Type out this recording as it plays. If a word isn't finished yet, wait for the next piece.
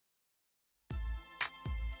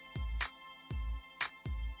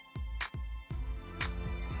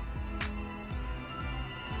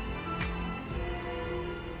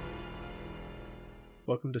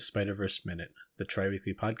welcome to Spider-Verse Minute, the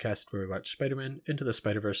tri-weekly podcast where we watch Spider-Man Into the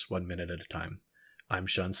Spider-Verse 1 minute at a time. I'm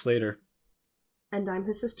Sean Slater. And I'm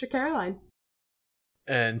his sister Caroline.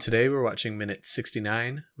 And today we're watching minute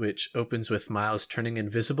 69, which opens with Miles turning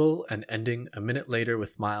invisible and ending a minute later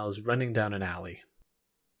with Miles running down an alley.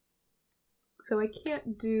 So I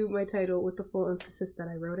can't do my title with the full emphasis that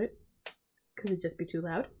I wrote it, because it'd just be too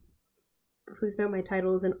loud. But please note my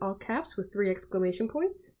title is in all caps with 3 exclamation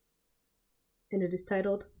points. And it is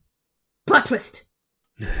titled Plot Twist!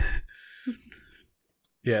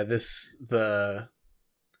 Yeah, the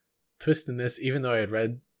twist in this, even though I had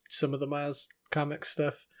read some of the Miles comic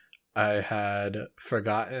stuff, I had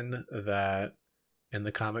forgotten that in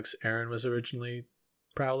the comics Aaron was originally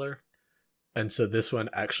Prowler. And so this one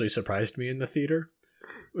actually surprised me in the theater,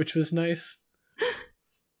 which was nice.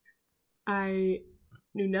 I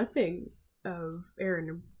knew nothing of Aaron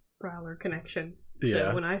and Prowler connection.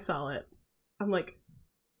 So when I saw it, I'm like,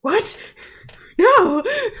 what? No!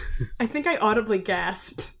 I think I audibly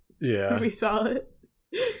gasped when we saw it.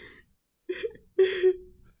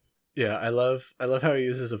 Yeah, I love how he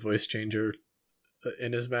uses a voice changer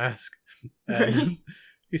in his mask. And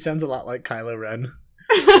he sounds a lot like Kylo Ren.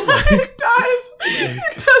 It does!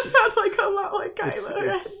 It does sound like a lot like Kylo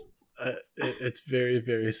Ren. It's very,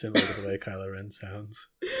 very similar to the way Kylo Ren sounds.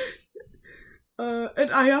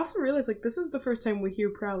 And I also realized, this is the first time we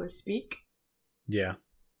hear Prowler speak. Yeah.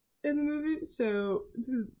 In the movie, so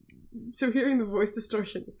hearing the voice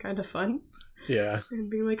distortion is kind of fun. Yeah. And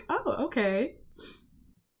being like, oh, okay.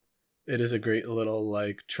 It is a great little,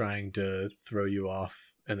 trying to throw you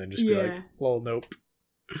off and then just be like, well, nope.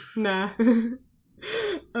 Nah. Then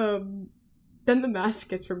the mask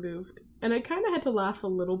gets removed. And I kind of had to laugh a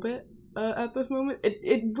little bit at this moment.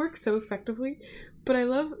 It works so effectively, but I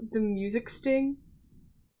love the music sting.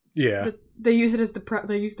 Yeah. They use it as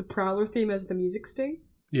they use the Prowler theme as the music sting.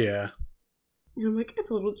 Yeah. And I'm like, it's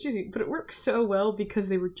a little cheesy, but it works so well because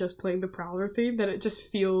they were just playing the Prowler theme that it just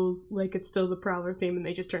feels like it's still the Prowler theme and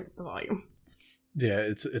they just turned up the volume. Yeah,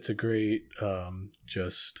 it's a great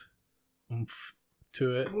just oomph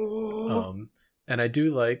to it. And I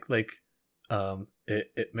do like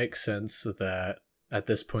it makes sense that at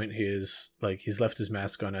this point he's left his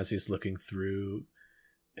mask on as he's looking through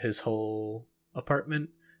his whole apartment.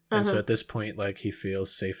 And so at this point, he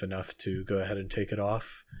feels safe enough to go ahead and take it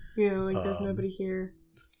off. Yeah, there's nobody here.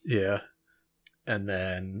 Yeah. And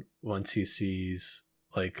then once he sees,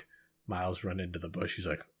 Miles run into the bush, he's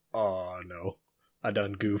like, oh, no. I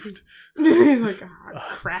done goofed. He's like,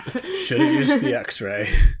 crap. Should have used the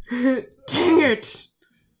X-ray. Dang it!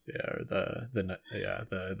 Yeah, or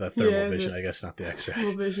the thermal vision, I guess, not the X-ray.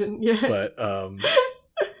 Thermal vision, yeah. But,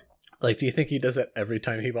 do you think he does that every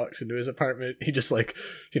time he walks into his apartment? He just,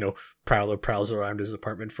 Prowler prowls around his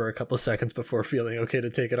apartment for a couple seconds before feeling okay to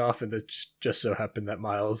take it off, and it just so happened that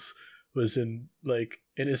Miles was in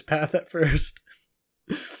his path at first.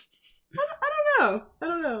 I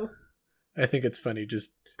don't know. I think it's funny just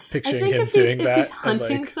picturing him doing that. If he's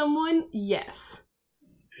hunting someone, yes.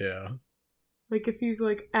 Yeah. If he's,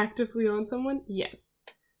 actively on someone, yes.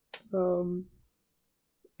 One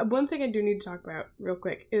thing I do need to talk about real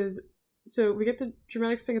quick is, so we get the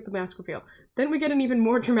dramatic sting at the mask reveal. Then we get an even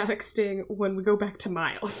more dramatic sting when we go back to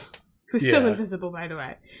Miles, who's still invisible, by the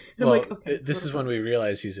way. And well, I'm like, okay, this is when we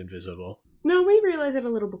realize he's invisible. No, we realize it a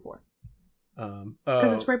little before.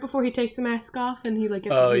 Because it's right before he takes the mask off and he gets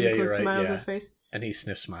really close to Miles' face. And he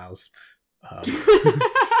sniffs Miles.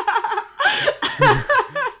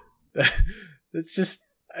 It's just,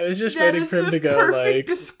 I was just waiting for him to go perfect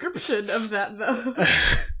description of that, though.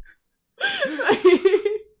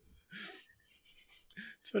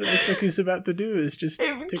 That's what it looks like he's about to do, is just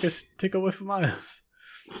take a whiff of Miles.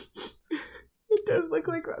 It does look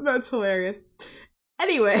like that's hilarious.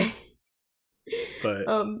 Anyway.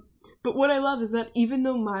 But what I love is that even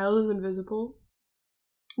though Miles is invisible,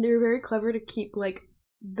 they're very clever to keep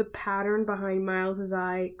the pattern behind Miles's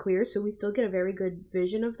eye clear, so we still get a very good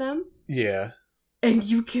vision of them. Yeah. And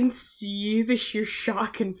you can see the sheer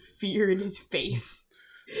shock and fear in his face.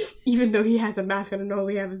 Even though he has a mask on and all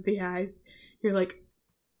we have is the eyes. You're like,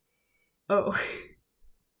 oh.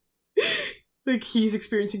 He's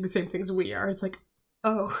experiencing the same things we are. It's like,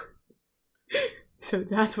 oh. So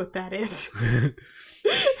that's what that is.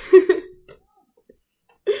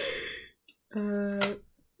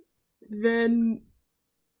 Then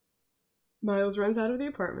Miles runs out of the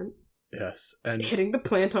apartment. Yes. And hitting the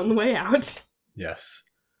plant on the way out. Yes.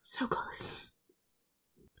 So close.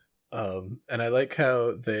 And I like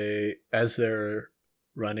how as they're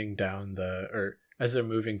moving down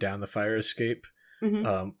the fire escape,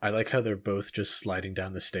 I like how they're both just sliding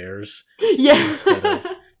down the stairs. Yeah. Instead of,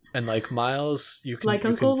 and like Miles, you can like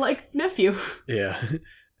uncle, like nephew. Yeah,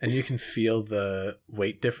 and you can feel the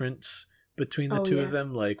weight difference between the two of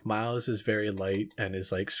them. Like Miles is very light and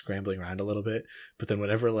is like scrambling around a little bit, but then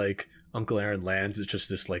whenever like Uncle Aaron lands, it's just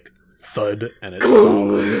this like thud and it's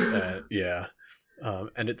solid. Yeah,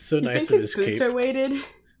 and it's so nice in his boots cape. Are weighted?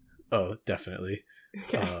 Oh, definitely.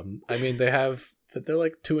 Okay. I mean, they're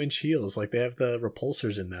like 2-inch heels. Like they have the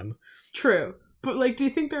repulsors in them. True, but like, do you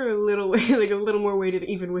think they're a little more weighted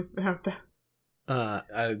even without them?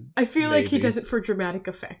 I feel maybe. Like he does it for dramatic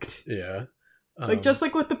effect. Yeah. Like just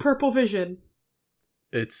like with the purple vision.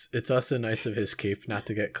 It's also nice of his cape not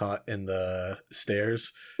to get caught in the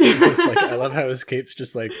stairs. Because like I love how his cape's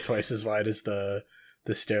just like twice as wide as the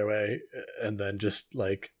stairway, and then just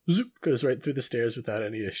like zoop, goes right through the stairs without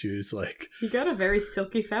any issues. Like he got a very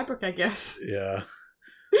silky fabric, I guess. Yeah.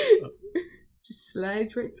 Just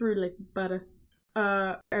slides right through like butter.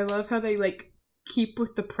 I love how they like keep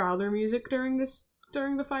with the Prowler music during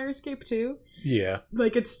the fire escape too. Yeah.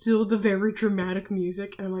 Like it's still the very dramatic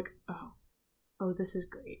music, and I'm like, oh, this is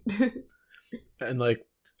great. And like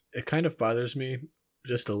it kind of bothers me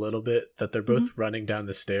just a little bit that they're both running down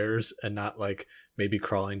the stairs and not like maybe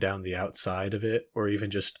crawling down the outside of it or even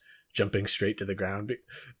just jumping straight to the ground.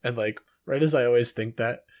 And like right as I always think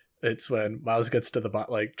that, it's when Miles gets to the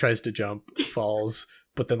like tries to jump, falls,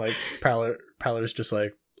 but then like Prowler's just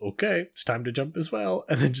like, okay, it's time to jump as well,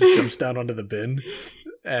 and then just jumps down onto the bin.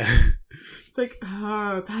 It's like,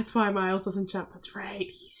 oh, that's why Miles doesn't jump. That's right,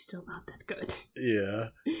 he's still not that good. Yeah.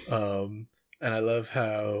 And I love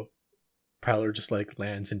how Prowler just like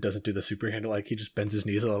lands and doesn't do the super handle. Like he just bends his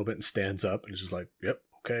knees a little bit and stands up and is just like, yep,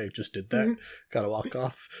 okay, just did that. Gotta walk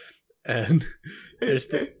off. And there's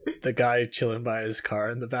the guy chilling by his car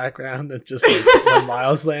in the background that just like when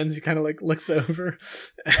Miles lands, he kind of like looks over,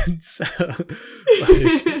 and so like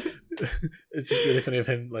it's just really funny of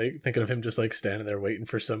him like thinking of him just like standing there waiting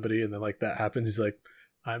for somebody, and then like that happens, he's like,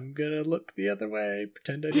 I'm gonna look the other way,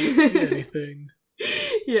 pretend I didn't see anything.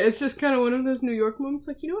 Yeah, it's just kind of one of those New York moments,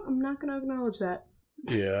 like, you know what, I'm not gonna acknowledge that.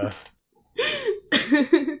 Yeah.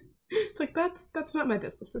 It's like that's not my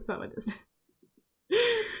business. That's not my business.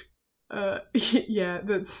 Yeah, I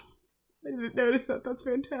didn't notice that. That's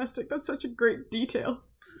fantastic. That's such a great detail.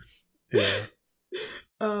 Yeah.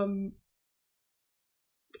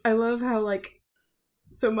 I love how like,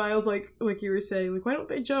 so Miles like you were saying, like, why don't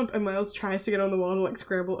they jump? And Miles tries to get on the wall to like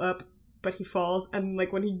scramble up, but he falls, and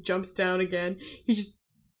like when he jumps down again, he just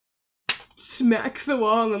smacks the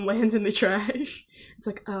wall and then lands in the trash. It's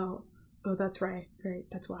like, oh, that's right,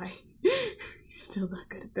 that's why. He's still not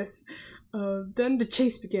good at this. Then the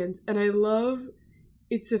chase begins, and I love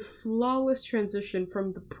it's a flawless transition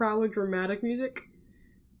from the Prowler dramatic music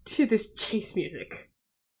to this chase music.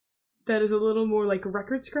 That is a little more like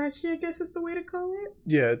record scratchy, I guess is the way to call it.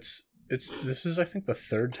 Yeah, it's this is I think the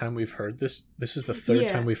third time we've heard this. This is the third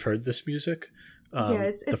time we've heard this music.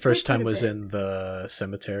 It's the first time was in the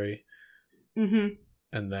cemetery. And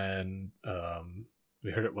then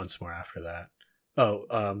we heard it once more after that.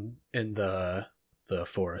 In the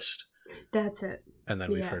forest. That's it. And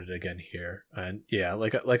then we've heard it again here. And yeah,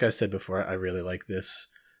 like I said before, I really like this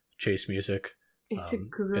chase music. It's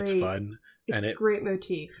fun. It's a great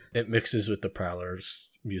motif. It mixes with the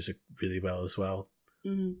Prowler's music really well as well.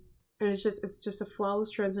 And it's just a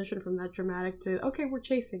flawless transition from that dramatic to, okay, we're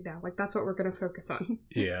chasing now. Like that's what we're gonna focus on.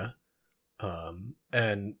 Yeah.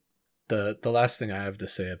 And the last thing I have to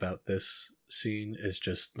say about this scene is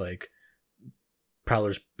just like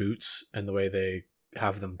Prowler's boots and the way they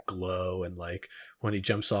have them glow, and like when he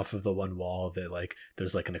jumps off of the one wall, that like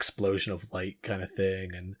there's like an explosion of light kind of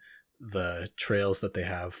thing, and the trails that they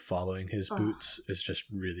have following his boots is just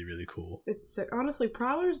really, really cool. It's honestly,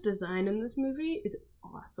 Prowler's design in this movie is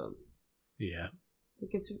awesome. Yeah.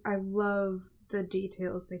 Like I love the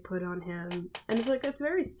details they put on him, and it's like it's a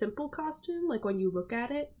very simple costume. Like when you look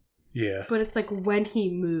at it. Yeah. But it's like when he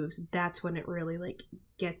moves, that's when it really like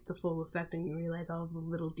gets the full effect, and you realize all of the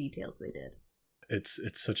little details they did. It's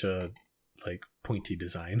such a like pointy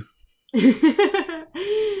design. I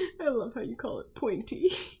love how you call it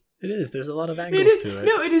pointy. It is. There's a lot of angles to it.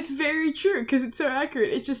 No, it is very true because it's so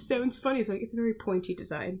accurate. It just sounds funny. It's like it's a very pointy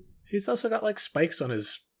design. He's also got like spikes on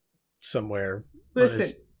his somewhere.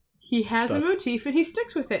 Listen, he has a motif and he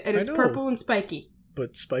sticks with it, and it's purple and spiky.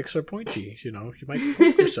 But spikes are pointy. You know, you might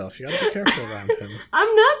poke yourself. You gotta be careful around him.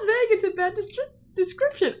 I'm not saying it's a bad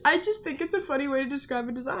description. I just think it's a funny way to describe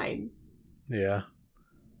a design. Yeah.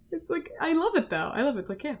 It's like, I love it though. I love it. It's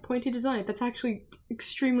like, yeah, pointy design. That's actually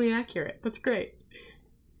extremely accurate. That's great.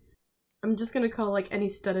 I'm just gonna call like any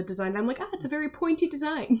studded design. I'm like, it's a very pointy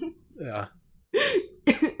design. Yeah.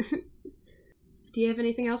 Do you have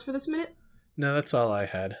anything else for this minute? No, that's all I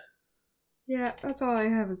had. Yeah, that's all I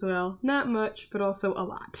have as well. Not much, but also a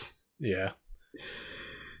lot. Yeah.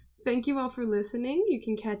 Thank you all for listening. You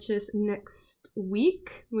can catch us next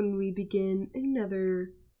week when we begin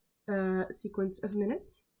another sequence of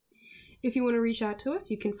minutes. If you want to reach out to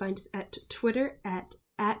us, you can find us at Twitter at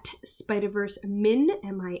SpiderverseMin,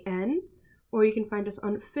 M-I-N, or you can find us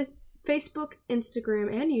on Facebook,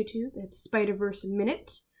 Instagram, and YouTube at Spiderverse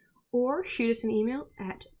Minute, or shoot us an email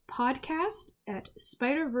at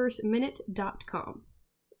podcast@spiderverseminute.com.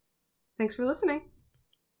 Thanks for listening.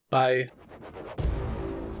 Bye.